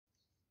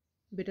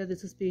Beta,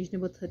 this is page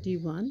number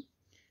 31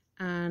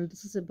 and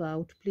this is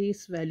about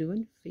place value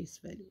and face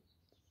value.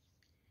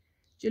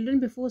 Children,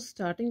 before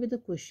starting with the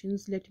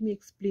questions, let me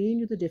explain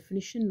you the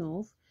definition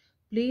of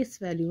place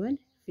value and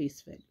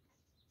face value.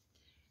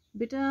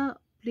 Beta,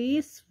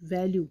 place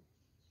value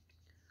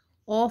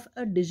of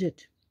a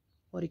digit,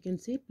 or you can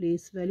say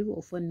place value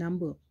of a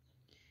number,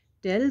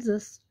 tells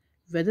us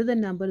whether the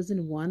number is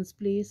in ones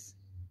place,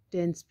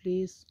 tens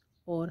place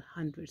or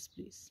hundreds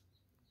place.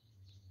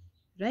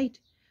 Right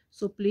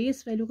so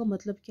place value का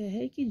मतलब क्या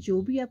है कि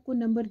जो भी आपको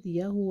number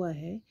दिया हुआ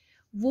है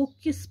वो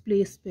किस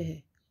प्लेस पे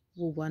है,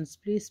 वो वंस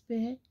प्लेस पे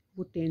है,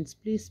 वो टेंस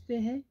प्लेस पे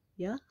है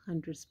या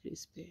हंड्रेड्स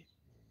प्लेस पे है.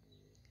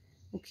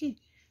 Okay,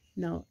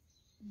 now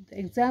the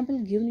example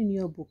given in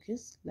your book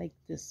is like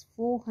this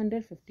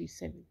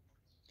 457.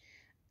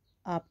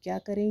 आप क्या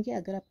करेंगे,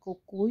 अगर आपको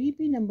कोई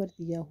भी नंबर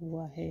दिया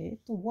हुआ है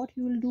तो what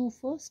you will do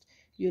first,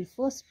 you will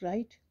first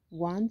right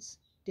once,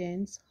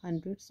 tense,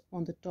 hundreds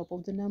on the top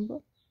of the number.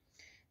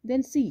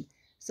 Then see,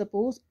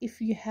 suppose if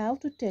you have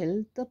to tell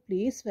the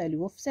place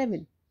value of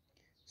 7.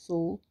 So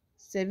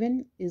 7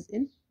 is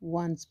in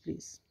ones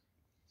place.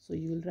 So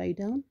you will write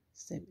down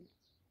 7.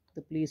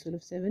 The place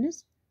value of 7 is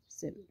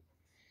 7.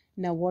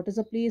 Now what is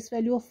the place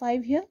value of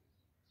 5 here?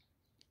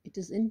 It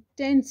is in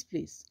tens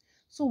place.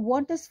 So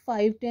what does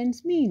 5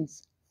 tens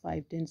means?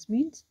 5 tens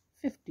means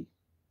 50.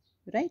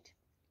 Right?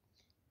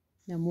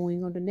 Now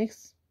moving on to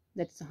next,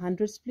 that's the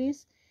hundreds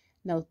place.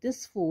 Now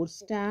this 4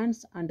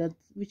 stands under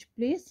which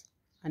place?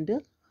 Under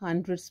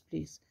hundreds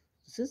place.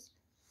 This is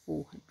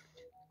 400.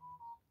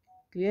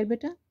 Clear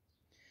beta?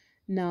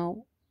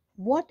 Now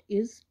what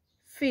is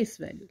face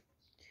value?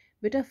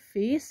 Beta,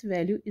 face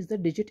value is the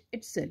digit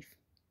itself.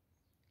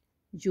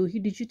 जो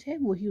ही digit है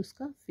वही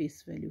उसका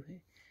face value है.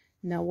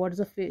 Now what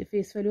is the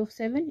face value of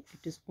 7?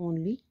 It is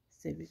only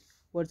 7.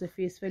 What is the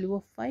face value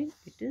of 5?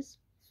 It is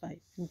 5.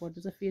 And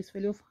what is the face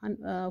value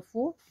of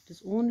 4? It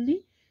is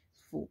only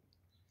 4.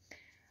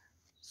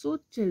 So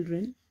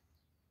children,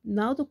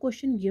 now the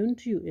question given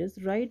to you is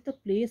write the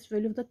place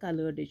value of the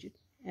colored digit.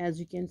 As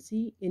you can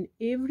see, in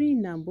every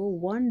number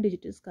one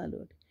digit is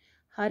colored.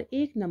 हर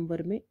एक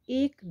number में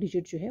एक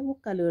digit जो है वो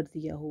coloured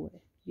दिया हुआ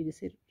है, ये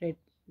जैसे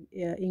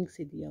रेड इंक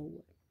से दिया हुआ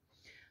है.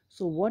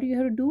 So what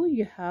you have to do,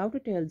 you have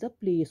to tell the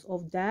place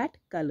of that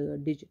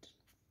colored digit.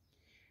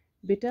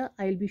 Beta,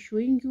 I'll be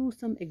showing you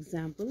some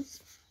examples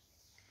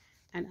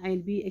and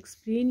I'll be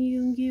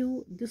explaining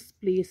you this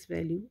place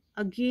value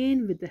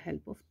again with the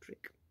help of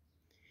trick.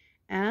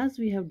 As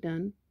we have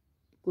done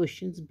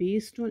questions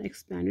based on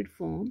expanded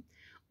form,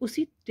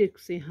 उसी trick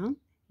से हम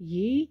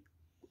ये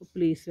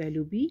place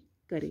value भी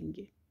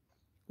करेंगे.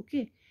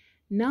 Okay,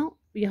 now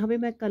यहाँ पे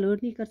मैं colour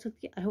नहीं कर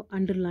सकती, I have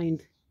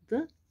underlined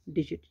the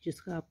digit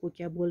जिसका आपको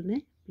क्या बोलना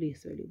है,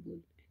 प्लेस वैल्यू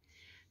बोलना है.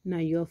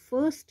 Now your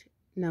first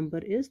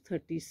number is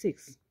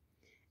 36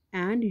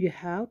 and you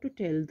have to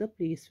tell the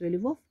place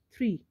value of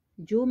 3.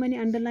 जो मैंने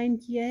अंडरलाइन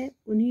किया है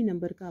उन्हीं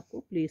नंबर का आपको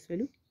प्लेस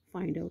वैल्यू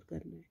फाइंड आउट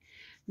करना है.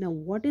 Now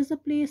what is the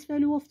place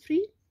value of 3?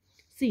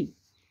 See,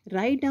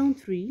 write down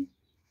 3.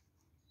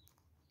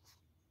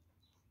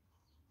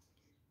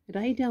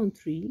 Write down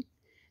 3.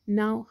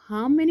 Now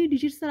how many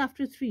digits are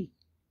after 3?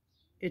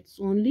 It's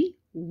only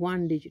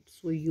one digit.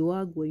 So you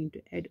are going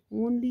to add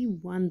only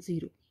 1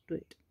 0 to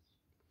it.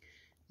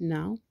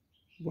 Now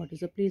what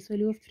is the place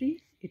value of 3?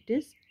 It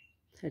is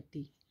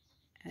 30.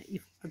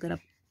 If अगर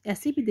आप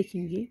ऐसे भी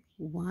देखेंगे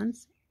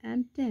ones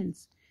and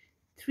tens,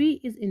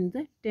 3 is in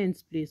the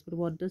tens place, but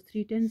what does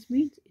 3 tens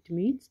means? It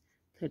means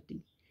 30.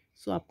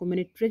 So आपको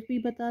मैंने trick भी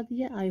बता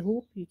दिया. I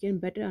hope you can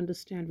better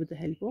understand with the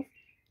help of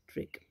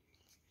trick.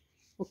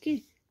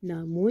 Okay,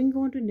 now moving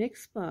on to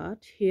next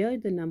part. Here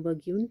the number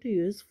given to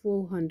you is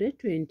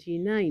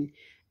 429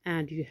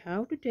 and you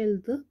have to tell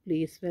the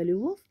place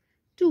value of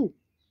 2.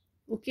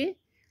 Okay,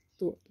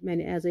 तो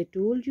मैंने as I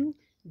told you,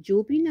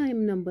 जो भी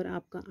number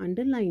आपका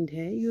underlined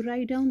है, you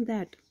write down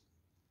that.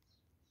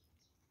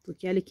 तो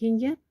क्या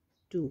लिखेंगे आप?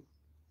 2.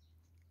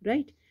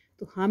 Right?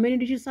 So how many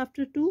digits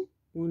after 2?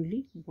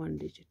 Only one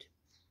digit.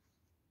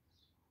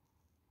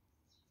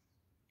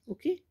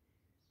 Okay.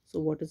 So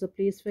what is the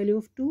place value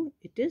of 2?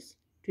 It is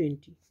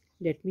 20.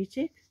 Let me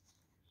check.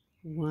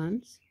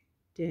 Ones,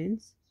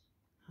 tens,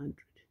 100.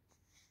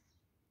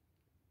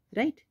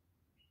 Right?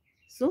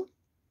 So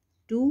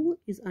 2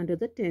 is under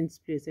the tens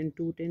place and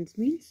 2 tens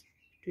means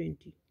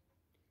 20.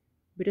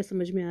 बेटा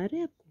समझ में आ रहा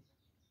है आपको?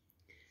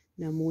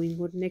 Now moving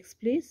on to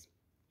next place.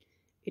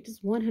 It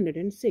is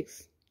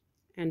 106.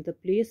 And the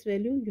place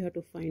value you have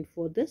to find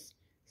for this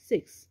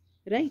 6,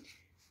 right?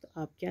 तो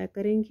आप क्या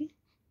करेंगे,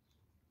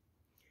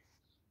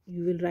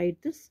 you will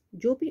write this,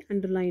 जो भी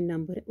underline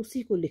number है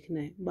उसी को लिखना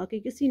है, बाकी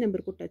किसी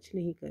नंबर को टच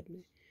नहीं करना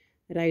है.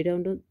 Write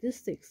down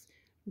this 6.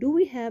 Do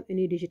we have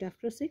any digit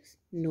after 6?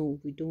 No,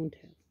 we don't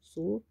have.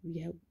 So we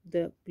have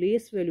the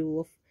place value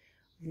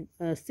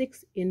of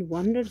 6 in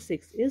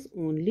 106 is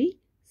only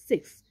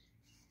 6.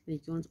 And you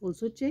can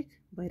also check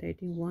by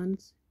writing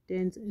ones,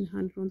 tens and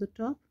 100 on the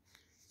top.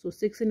 So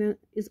 6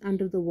 is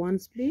under the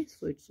ones place,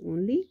 so it's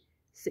only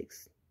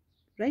 6,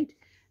 right?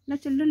 Now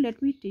children,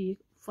 let me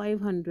take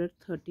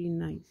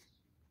 539.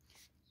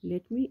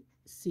 Let me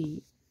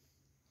see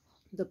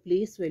the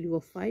place value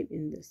of 5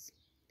 in this.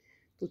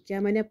 तो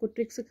क्या मैंने आपको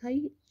trick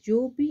सिखाई,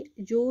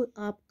 जो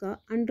आपका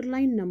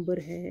underline number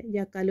है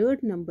या coloured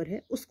number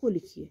है उसको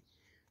लिखिए.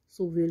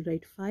 So will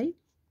write 5.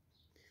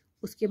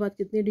 उसके बाद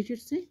कितने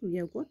डिजिट्स हैं, we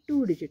have got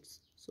 2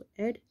 digits. So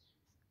add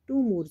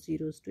 2 more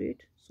zeros to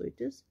it, so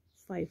it is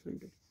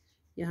 500.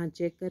 यहाँ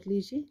चेक कर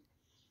लीजिए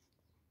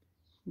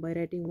by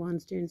writing 1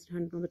 stands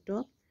 100 on the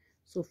top.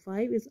 So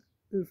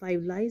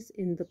 5 lies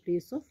in the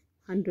place of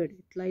 100.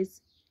 It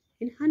lies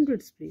in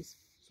hundreds place.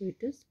 So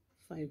it is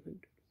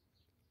 500.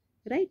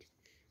 Right?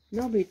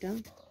 Now beta,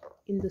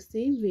 in the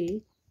same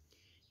way,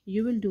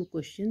 you will do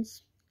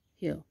questions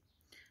here.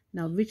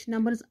 Now which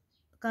number is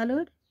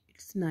colored?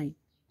 It's 9.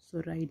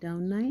 So write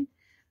down 9.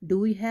 Do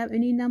we have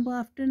any number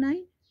after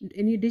 9?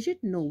 Any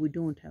digit? No, we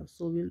don't have.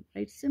 So we'll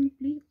write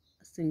simply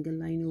a single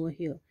line over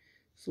here.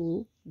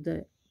 So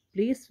the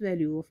place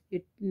value of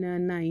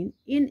 9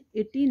 in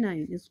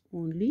 89 is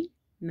only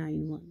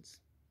 9 ones.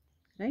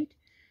 Right?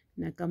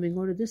 Now coming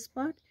on to this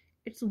part,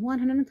 it's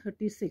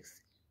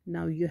 136.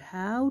 Now you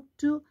have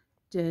to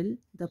tell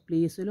the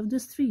place value of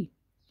this 3.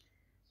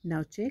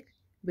 Now check.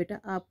 बेटा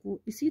आपको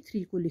इसी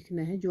 3 को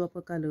लिखना है, जो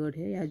आपका coloured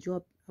है या जो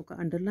आपका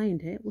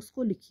अंडरलाइंड है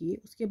उसको लिखिए.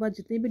 उसके बाद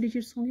जितने भी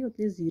डिजिट्स होंगे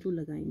उतने ज़ीरो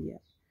लगाएंगे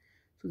आप.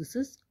 So this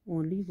is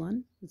only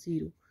 1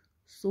 0.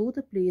 So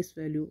the place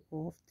value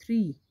of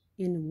 3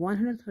 in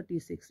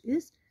 136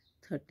 is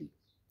 30.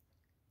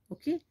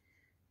 Okay.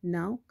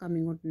 Now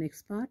coming on to the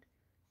next part,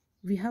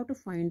 we have to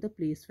find the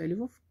place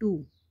value of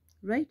 2.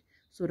 Right.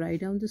 So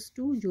write down this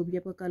 2. जो भी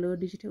आपका colour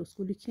digit है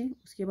उसको लिखें.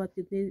 उसके बाद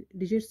कितने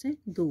digits हैं,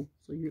 2.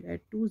 So you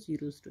add 2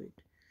 zeros to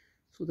it.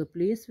 So the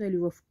place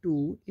value of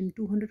 2 in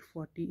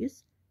 240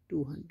 is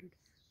 200.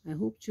 I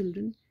hope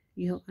children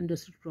you have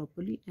understood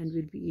properly and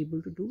will be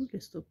able to do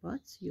rest of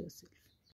parts yourself.